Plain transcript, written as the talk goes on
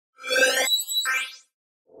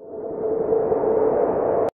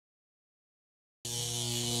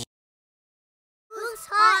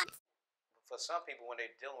some people, when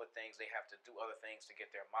they're dealing with things, they have to do other things to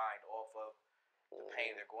get their mind off of the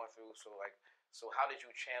pain they're going through. So how did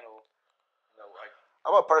you channel?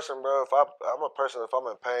 I'm a person, bro. If I'm a person, if I'm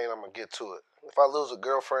in pain, I'm gonna get to it. If I lose a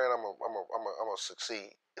girlfriend, I'm gonna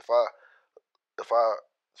succeed. If I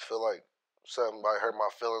feel like somebody hurt my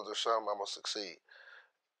feelings or something, I'm gonna succeed.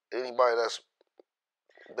 Anybody that's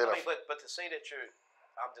been but to say that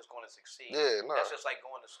I'm just going to succeed. Yeah, no. That's just like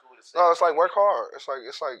going to school to say. No, it's like work hard. It's like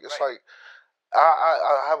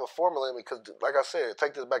I have a formula in me because, like I said,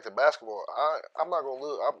 take this back to basketball. I'm not gonna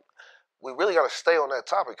lose. We really got to stay on that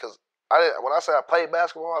topic because when I say I played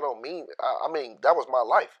basketball, I don't mean. I mean that was my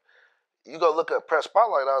life. You go look at Press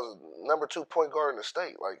Spotlight. I was #2 point guard in the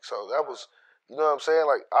state. Like so, that was. You know what I'm saying?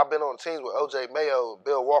 Like I've been on teams with O.J. Mayo, and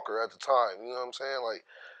Bill Walker at the time. You know what I'm saying? Like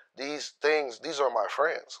these things, these are my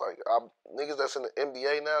friends. Like niggas that's in the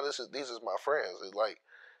NBA now. These is my friends. It's like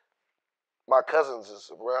my cousins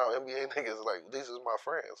is around NBA niggas. Like these is my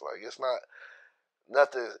friends. Like it's not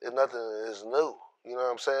nothing. Nothing is new. You know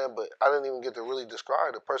what I'm saying? But I didn't even get to really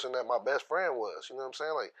describe the person that my best friend was. You know what I'm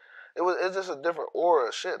saying? Like it's just a different aura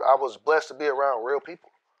of shit. I was blessed to be around real people.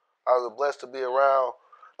 I was blessed to be around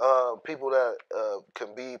people that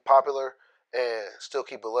can be popular and still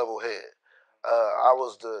keep a level head. I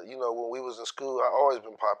was when we was in school, I always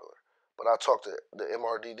been popular. But I talked to the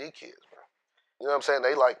MRDD kids, bro. You know what I'm saying?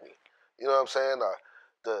 They like me. You know what I'm saying?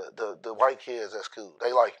 The white kids at school,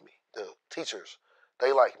 they like me. The teachers,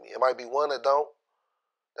 they like me. It might be one that don't.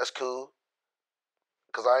 That's cool.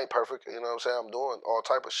 Because I ain't perfect. You know what I'm saying? I'm doing all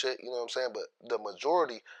type of shit. You know what I'm saying? But the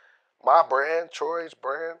majority, my brand, Troy's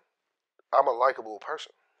brand, I'm a likable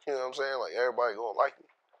person. You know what I'm saying? Like, everybody gonna like me.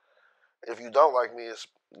 If you don't like me, it's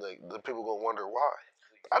like the people gonna wonder why.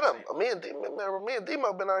 Me and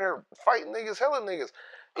Demo been out here fighting niggas, hella niggas.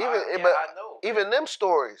 Even them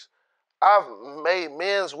stories, I've made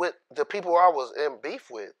men's with the people I was in beef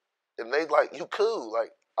with, and they like, you cool.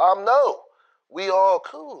 Like, no, we all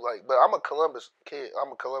cool. Like, but I'm a Columbus kid.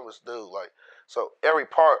 I'm a Columbus dude. Like, so every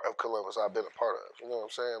part of Columbus I've been a part of. You know what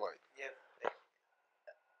I'm saying? Like, yeah.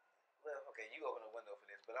 Well, okay, you open a window for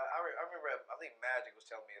this, but I remember, I think Magic was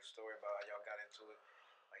telling me a story about how y'all got into it,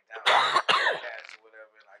 like down cats or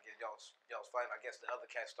whatever, and I guess y'all was fighting. I guess the other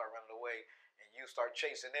cats start running away, and you start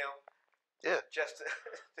chasing them. Yeah. Just to,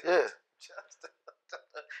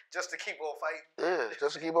 just to keep on fighting. Yeah,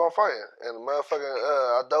 just to keep on fighting. And the motherfucking,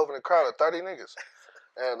 I dove in the crowd of 30 niggas,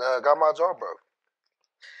 and got my jaw broke.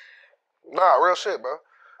 Nah, real shit, bro.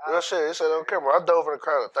 Real shit. He said on camera, I dove in the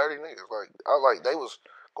crowd of 30 niggas. Like, they was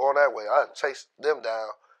going that way. I chased them down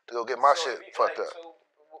to go get my shit fucked up. So,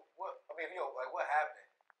 what happened?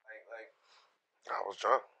 I was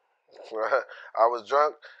drunk. I was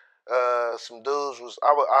drunk. Some dudes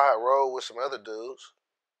I had rolled with some other dudes,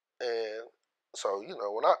 and so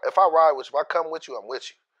if I ride with you, if I come with you, I'm with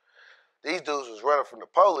you. These dudes was running from the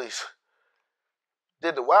police.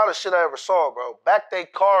 Did the wildest shit I ever saw, bro. Backed their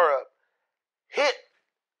car up, hit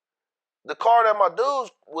the car that my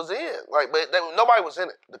dudes was in. Like, but nobody was in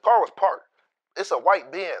it. The car was parked. It's a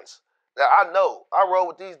white Benz that I know. I rode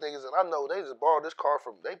with these niggas, and I know they just borrowed this car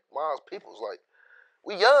from mom's peoples. Like,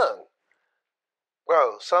 we young.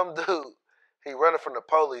 Bro, some dude, he running from the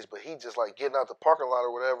police, but he just like getting out the parking lot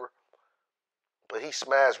or whatever. But he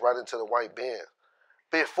smashed right into the white Benz.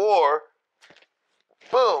 Before,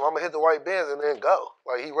 boom, I'm gonna hit the white Benz and then go.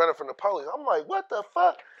 Like, he running from the police. I'm like, what the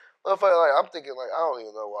fuck? Like, I'm thinking, like, I don't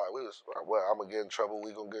even know why. I'm gonna get in trouble.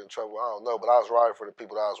 We gonna get in trouble. I don't know. But I was riding for the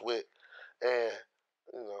people that I was with. And,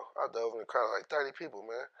 I dove in the crowd like 30 people,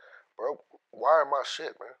 man. Bro, wired my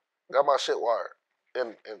shit, man. Got my shit wired.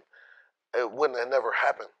 And it wouldn't have never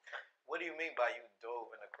happened. What do you mean by you dove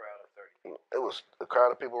in a crowd of 30? It was a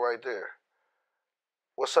crowd of people right there.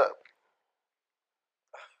 What's up?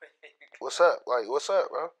 What's up? Like, what's up,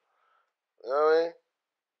 bro? You know what I mean?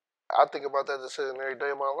 I think about that decision every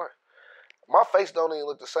day of my life. My face don't even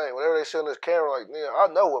look the same. Whenever they see on this camera, like, man, I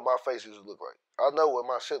know what my face used to look like. I know what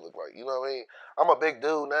my shit look like. You know what I mean? I'm a big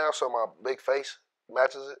dude now, so my big face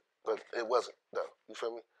matches it, but it wasn't, though. You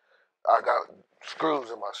feel me? I got screws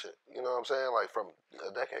in my shit. You know what I'm saying? Like, from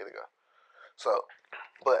a decade ago. So,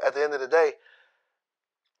 but at the end of the day,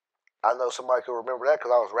 I know somebody could remember that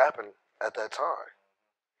because I was rapping at that time.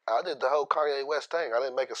 I did the whole Kanye West thing. I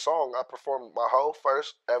didn't make a song. I performed my whole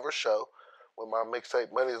first ever show when my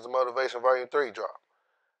mixtape Money is the Motivation Volume 3 dropped.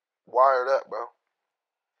 Wired up, bro.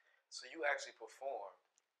 So you actually performed?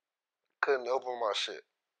 Couldn't open my shit.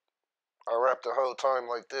 I rapped the whole time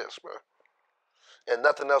like this, bro. And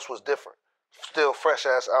nothing else was different. Still fresh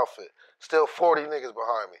ass outfit. Still 40 niggas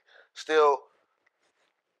behind me. Still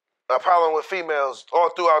a problem with females all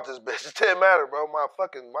throughout this bitch. It didn't matter, bro. My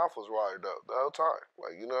fucking mouth was wired up the whole time.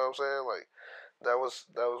 Like, you know what I'm saying? Like, that was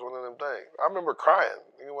one of them things. I remember crying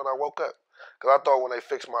even when I woke up. Because I thought when they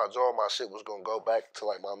fixed my jaw, my shit was going to go back to,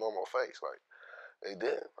 like, my normal face. Like, they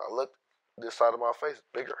didn't. I looked this side of my face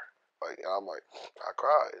bigger. Like, I'm like, I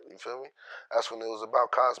cried. You feel me? That's when it was about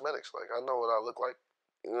cosmetics. Like, I know what I look like.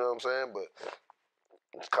 You know what I'm saying? But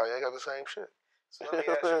Kanye got the same shit. So let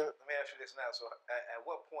me ask you this now. So at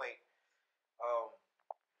what point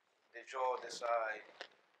did y'all decide,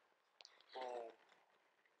 boom,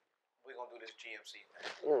 we're gonna do this GMC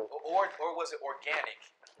thing, or was it organic?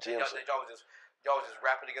 GMC. Y'all was just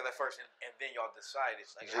rapping together first, and then y'all decided.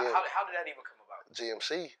 Like, how did that even come about?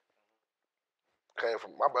 GMC came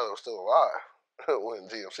from, my brother was still alive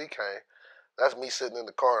when GMC came. That's me sitting in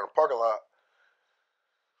the car in the parking lot,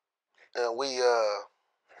 and we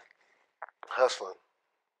hustling.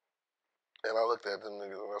 And I looked at them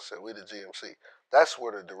niggas and I said, we the GMC. That's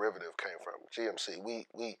where the derivative came from. GMC.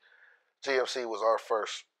 GMC was our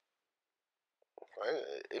first. Right?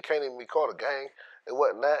 It can't even be called a gang. It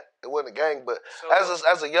wasn't that. It wasn't a gang. But so,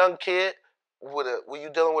 as a young kid, when you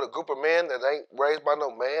dealing with a group of men that ain't raised by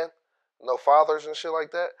no man, no fathers and shit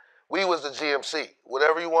like that, we was the GMC.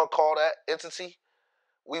 Whatever you want to call that entity.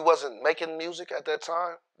 We wasn't making music at that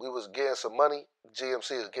time. We was getting some money.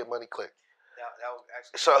 GMC is Get Money Click. That was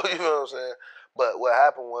actually so, you know what I'm saying? But what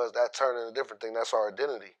happened was that turned into a different thing. That's our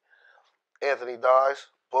identity. Anthony dies.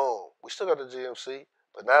 Boom. We still got the GMC.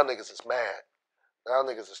 But now niggas is mad. Now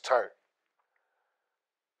niggas is turned.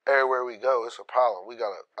 Everywhere we go, it's a problem. I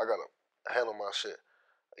gotta handle my shit.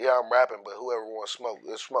 Yeah, I'm rapping, but whoever wants smoke,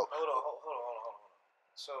 it's smoke. Hold on.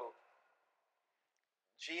 So,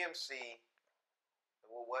 GMC,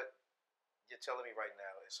 what you're telling me right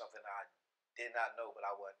now is something I did not know, but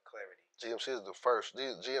I want clarity. GMC is the first.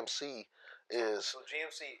 GMC is... So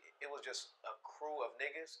GMC, it was just a crew of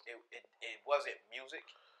niggas? It wasn't music?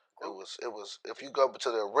 Group? It was, if you go to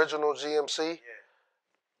the original GMC... Yeah.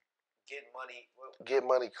 Get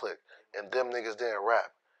Money Click. And them niggas didn't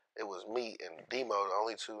rap. It was me and Demo, the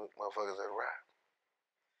only two motherfuckers that rap.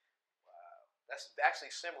 Wow. That's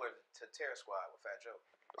actually similar to Terror Squad with Fat Joe.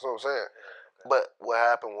 That's what I'm saying. Yeah, okay. But what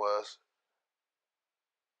happened was,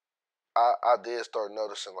 I did start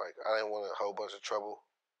noticing, like, I didn't want a whole bunch of trouble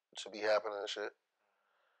to be happening and shit.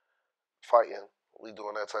 Fighting. We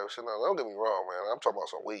doing that type of shit. Now, don't get me wrong, man. I'm talking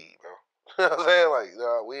about some weed, bro. You know what I'm saying? Like,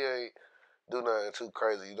 nah, we ain't do nothing too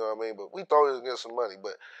crazy, you know what I mean? But we thought we was getting some money,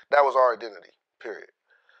 but that was our identity, period.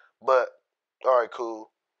 But, all right,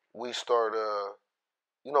 cool. We start,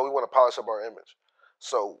 we want to polish up our image.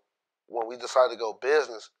 So when we decided to go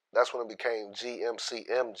business, that's when it became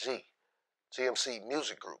GMCMG, GMC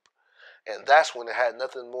Music Group. And that's when it had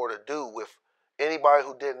nothing more to do with anybody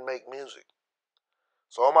who didn't make music.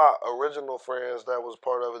 So all my original friends that was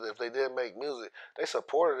part of it, if they didn't make music, they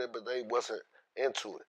supported it, but they wasn't into it.